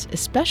 Yes,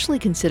 especially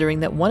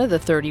considering that one of the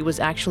 30 was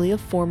actually a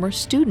former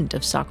student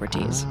of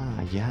Socrates.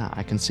 Yeah,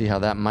 I can see how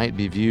that might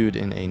be viewed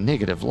in a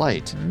negative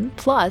light.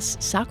 Plus,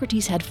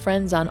 Socrates had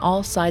friends on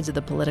all sides of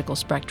the political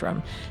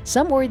spectrum.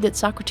 Some worried that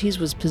Socrates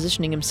was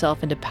positioning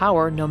himself into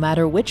power no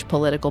matter which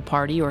political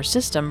party or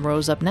system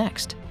rose up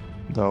next.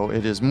 Though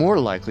it is more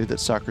likely that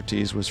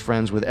Socrates was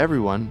friends with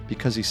everyone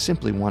because he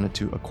simply wanted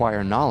to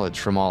acquire knowledge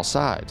from all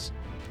sides.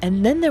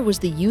 And then there was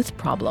the youth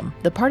problem,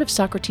 the part of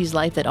Socrates'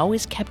 life that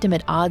always kept him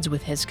at odds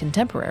with his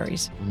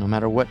contemporaries. No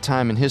matter what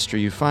time in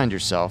history you find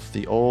yourself,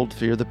 the old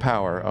fear the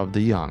power of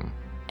the young.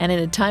 And in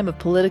a time of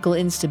political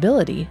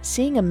instability,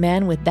 seeing a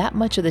man with that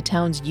much of the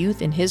town's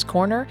youth in his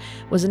corner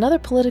was another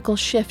political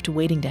shift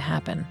waiting to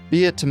happen.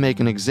 Be it to make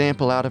an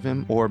example out of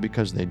him or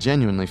because they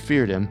genuinely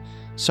feared him,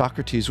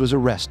 Socrates was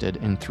arrested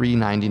in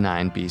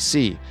 399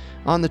 B.C.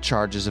 on the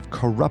charges of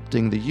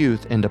corrupting the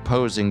youth and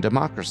opposing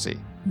democracy.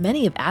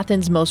 Many of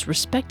Athens' most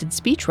respected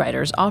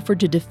speechwriters offered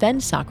to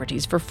defend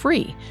Socrates for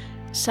free.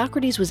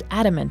 Socrates was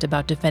adamant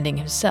about defending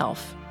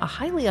himself, a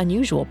highly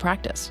unusual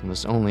practice. And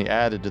this only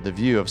added to the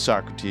view of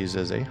Socrates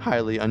as a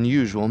highly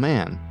unusual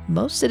man.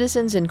 Most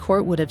citizens in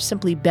court would have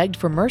simply begged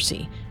for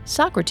mercy.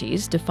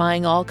 Socrates,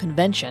 defying all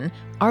convention,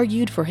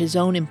 argued for his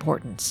own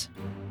importance.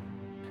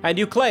 And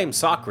you claim,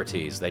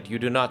 Socrates, that you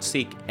do not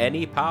seek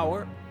any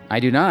power?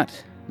 I do not.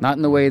 Not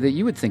in the way that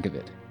you would think of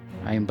it.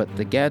 I am but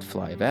the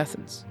gadfly of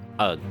Athens.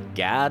 A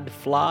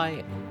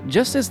gadfly?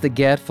 Just as the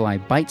gadfly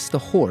bites the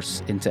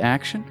horse into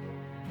action,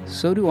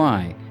 so do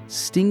I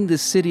sting the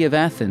city of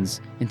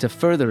Athens into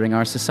furthering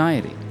our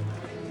society.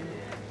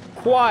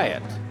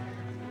 Quiet.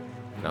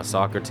 Now,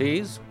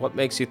 Socrates, what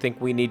makes you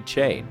think we need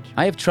change?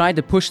 I have tried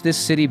to push this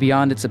city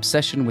beyond its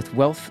obsession with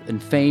wealth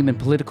and fame and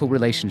political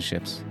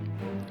relationships.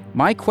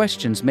 My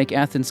questions make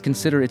Athens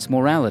consider its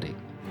morality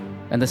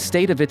and the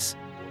state of its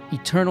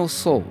eternal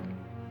soul,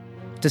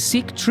 to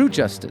seek true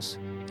justice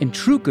and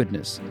true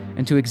goodness,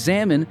 and to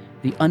examine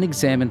the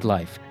unexamined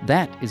life.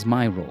 That is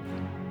my role.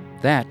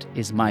 That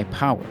is my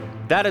power.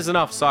 That is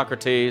enough,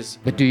 Socrates.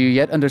 But do you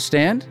yet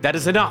understand? That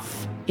is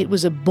enough. It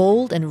was a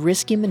bold and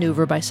risky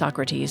maneuver by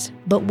Socrates,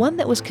 but one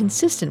that was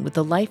consistent with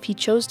the life he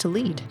chose to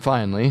lead.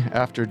 Finally,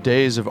 after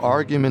days of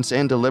arguments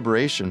and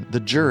deliberation, the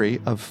jury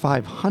of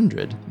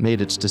 500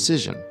 made its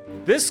decision.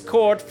 This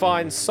court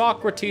finds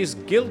Socrates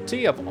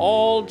guilty of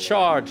all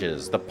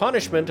charges, the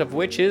punishment of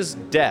which is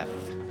death.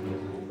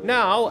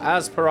 Now,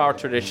 as per our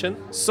tradition,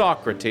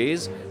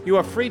 Socrates, you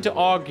are free to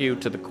argue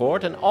to the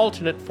court an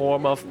alternate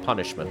form of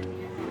punishment.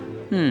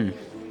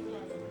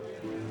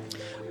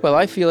 Well,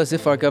 I feel as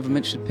if our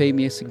government should pay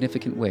me a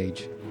significant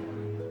wage.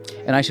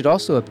 And I should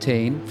also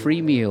obtain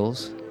free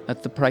meals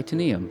at the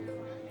Prytaneum,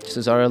 just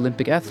as our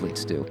Olympic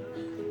athletes do.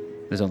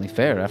 It is only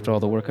fair after all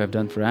the work I've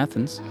done for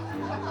Athens.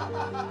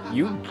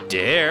 You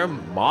dare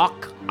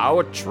mock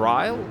our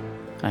trial?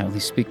 I only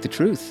speak the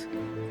truth.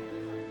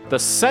 The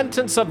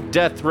sentence of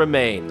death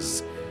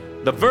remains.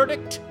 The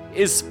verdict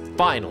is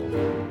final.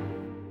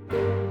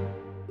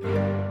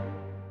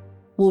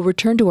 We'll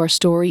return to our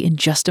story in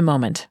just a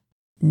moment.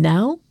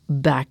 Now,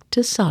 back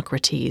to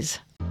Socrates.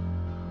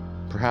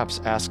 Perhaps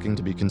asking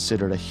to be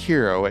considered a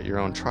hero at your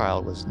own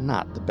trial was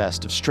not the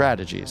best of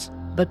strategies.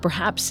 But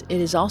perhaps it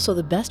is also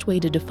the best way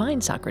to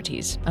define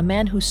Socrates, a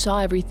man who saw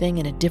everything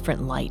in a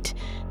different light,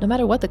 no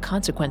matter what the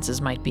consequences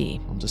might be.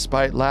 Well,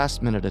 despite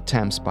last-minute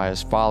attempts by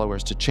his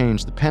followers to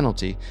change the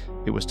penalty,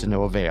 it was to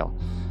no avail.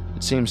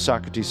 It seems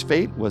Socrates'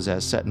 fate was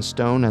as set in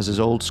stone as his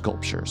old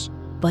sculptures.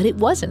 But it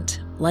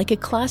wasn't. Like a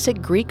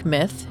classic Greek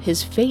myth,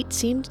 his fate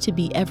seemed to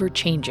be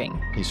ever-changing.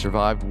 He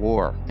survived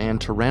war and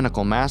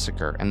tyrannical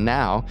massacre, and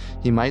now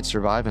he might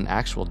survive an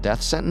actual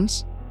death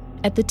sentence?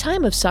 At the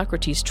time of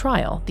Socrates'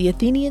 trial, the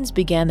Athenians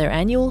began their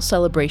annual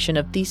celebration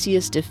of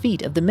Theseus'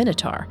 defeat of the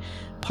Minotaur.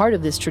 Part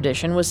of this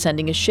tradition was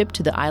sending a ship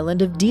to the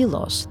island of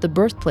Delos, the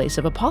birthplace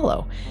of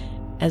Apollo.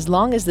 As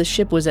long as the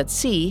ship was at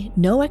sea,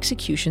 no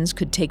executions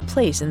could take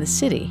place in the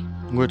city.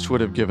 Which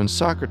would have given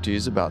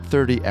Socrates about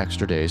 30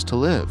 extra days to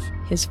live.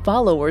 His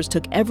followers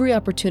took every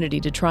opportunity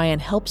to try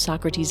and help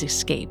Socrates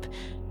escape.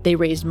 They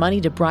raised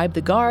money to bribe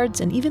the guards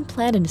and even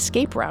planned an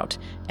escape route.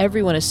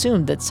 Everyone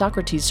assumed that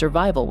Socrates'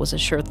 survival was a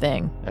sure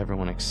thing.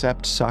 Everyone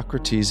except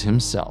Socrates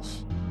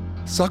himself.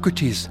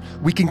 Socrates,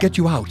 we can get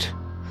you out.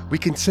 We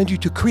can send you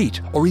to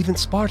Crete or even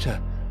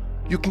Sparta.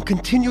 You can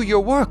continue your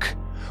work.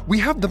 We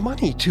have the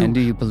money to... And do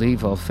you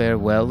believe I'll fare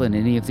well in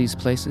any of these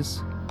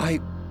places?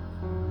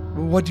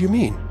 What do you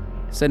mean?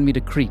 Send me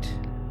to Crete,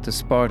 to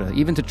Sparta,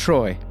 even to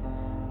Troy.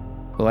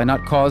 Will I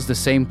not cause the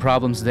same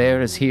problems there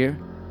as here?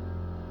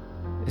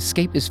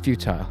 Escape is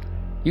futile,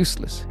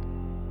 useless.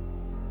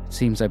 It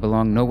seems I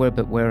belong nowhere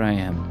but where I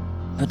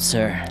am. But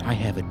sir, I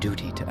have a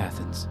duty to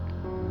Athens.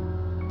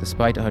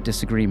 Despite our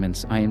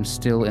disagreements, I am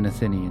still an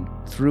Athenian,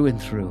 through and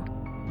through.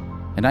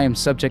 And I am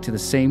subject to the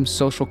same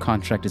social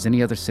contract as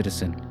any other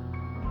citizen.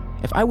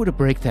 If I were to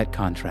break that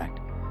contract,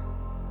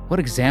 what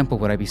example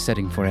would I be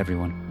setting for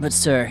everyone? But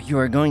sir, you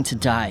are going to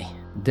die.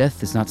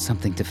 Death is not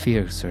something to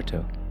fear,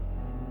 Serto.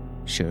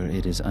 Sure,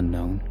 it is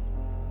unknown.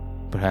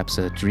 Perhaps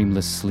a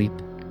dreamless sleep.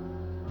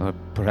 Or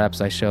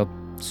perhaps I shall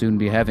soon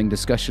be having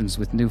discussions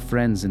with new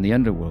friends in the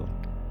underworld.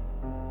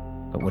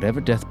 But whatever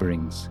death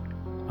brings,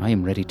 I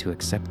am ready to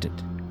accept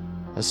it.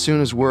 As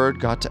soon as word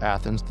got to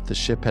Athens that the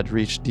ship had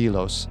reached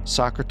Delos,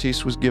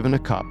 Socrates was given a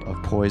cup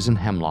of poison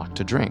hemlock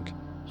to drink.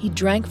 He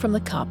drank from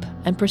the cup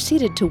and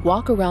proceeded to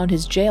walk around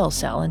his jail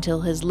cell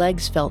until his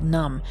legs felt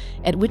numb,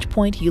 at which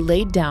point he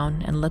laid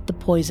down and let the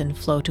poison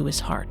flow to his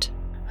heart.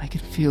 I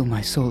can feel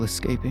my soul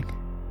escaping.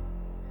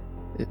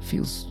 It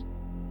feels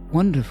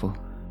wonderful.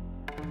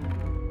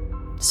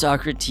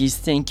 Socrates,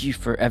 thank you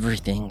for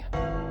everything.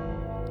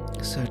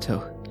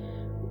 Serto,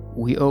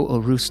 we owe a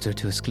rooster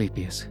to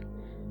Asclepius.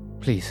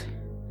 Please,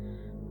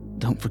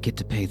 don't forget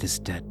to pay this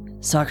debt.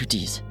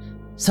 Socrates!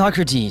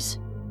 Socrates!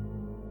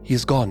 He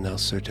is gone now,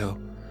 Serto.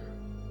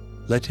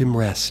 Let him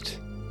rest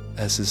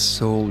as his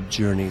soul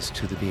journeys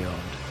to the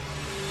beyond.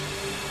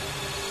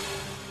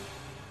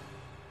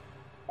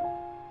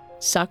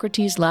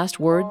 Socrates' last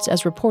words,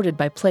 as reported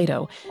by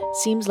Plato,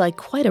 seems like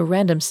quite a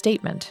random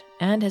statement,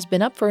 and has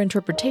been up for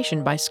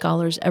interpretation by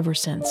scholars ever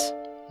since.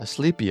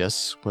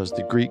 Asclepius was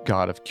the Greek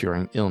god of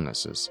curing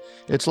illnesses.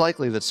 It's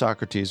likely that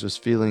Socrates was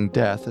feeling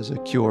death as a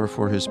cure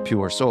for his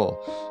pure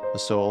soul, a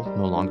soul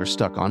no longer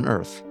stuck on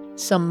earth.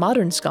 Some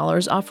modern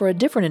scholars offer a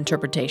different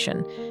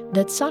interpretation,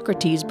 that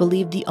Socrates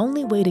believed the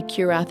only way to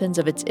cure Athens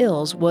of its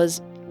ills was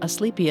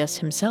Asclepius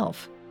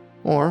himself.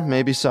 Or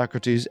maybe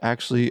Socrates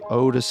actually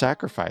owed a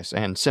sacrifice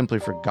and simply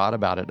forgot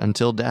about it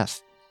until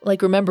death.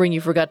 Like remembering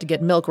you forgot to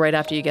get milk right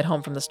after you get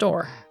home from the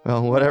store.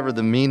 Well, whatever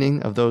the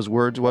meaning of those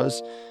words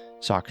was,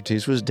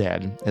 Socrates was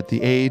dead at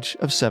the age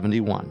of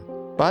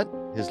 71. But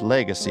his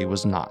legacy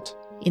was not.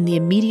 In the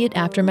immediate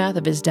aftermath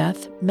of his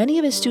death, many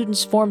of his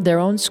students formed their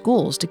own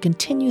schools to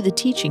continue the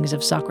teachings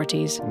of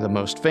Socrates. The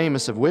most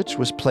famous of which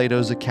was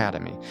Plato's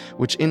Academy,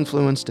 which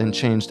influenced and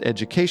changed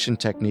education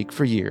technique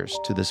for years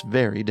to this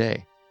very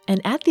day. And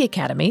at the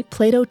Academy,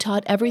 Plato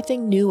taught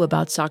everything new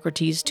about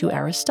Socrates to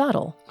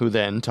Aristotle, who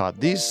then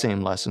taught these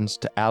same lessons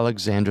to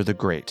Alexander the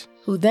Great,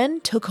 who then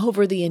took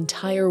over the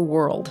entire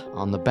world.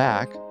 On the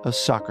back of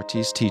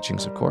Socrates'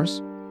 teachings, of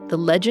course. The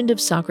legend of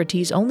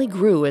Socrates only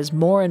grew as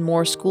more and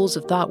more schools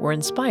of thought were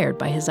inspired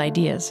by his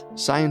ideas.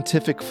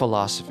 Scientific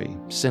philosophy,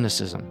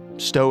 cynicism,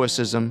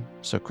 Stoicism,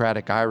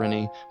 Socratic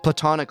irony,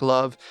 Platonic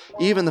love,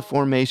 even the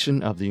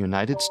formation of the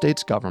United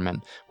States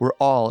government were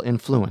all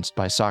influenced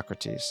by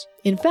Socrates.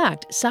 In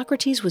fact,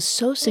 Socrates was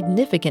so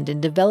significant in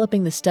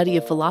developing the study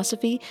of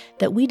philosophy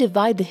that we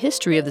divide the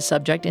history of the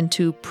subject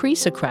into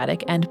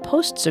pre-Socratic and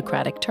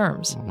post-Socratic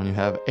terms. When you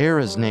have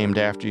eras named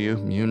after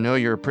you, you know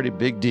you're a pretty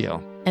big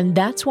deal. And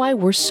that's why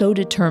we're so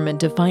determined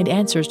to find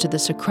answers to the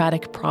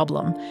Socratic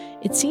problem.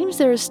 It seems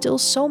there is still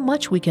so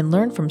much we can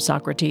learn from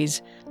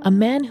Socrates, a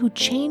man who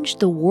changed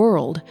the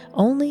world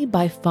only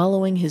by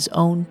following his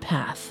own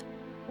path.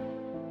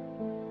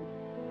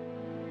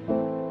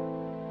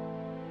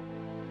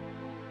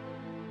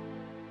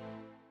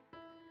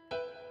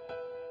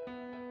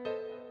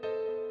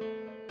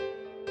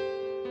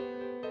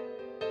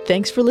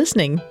 Thanks for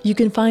listening. You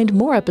can find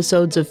more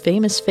episodes of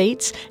Famous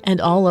Fates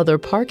and all other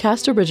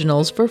Parcast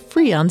originals for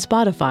free on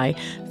Spotify.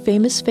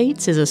 Famous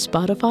Fates is a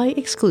Spotify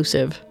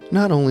exclusive.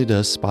 Not only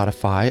does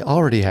Spotify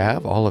already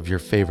have all of your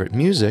favorite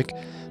music,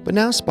 but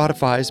now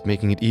Spotify is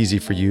making it easy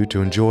for you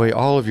to enjoy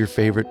all of your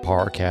favorite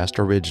Parcast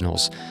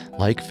originals,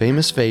 like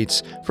Famous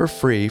Fates, for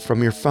free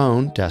from your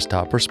phone,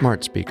 desktop, or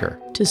smart speaker.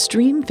 To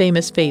stream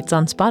Famous Fates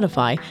on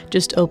Spotify,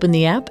 just open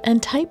the app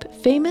and type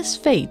Famous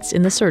Fates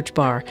in the search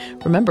bar.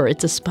 Remember,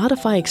 it's a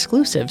Spotify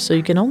exclusive, so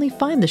you can only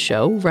find the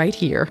show right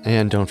here.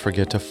 And don't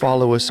forget to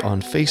follow us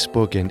on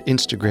Facebook and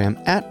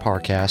Instagram at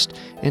Parcast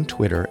and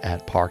Twitter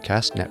at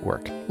Parcast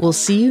Network. We'll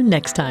see you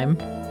next time.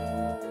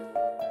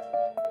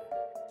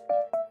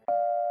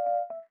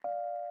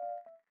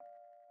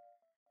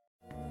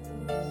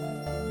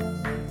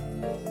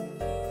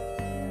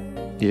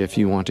 If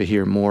you want to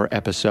hear more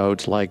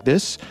episodes like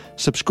this,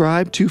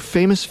 subscribe to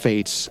Famous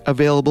Fates,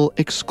 available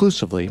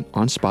exclusively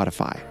on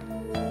Spotify.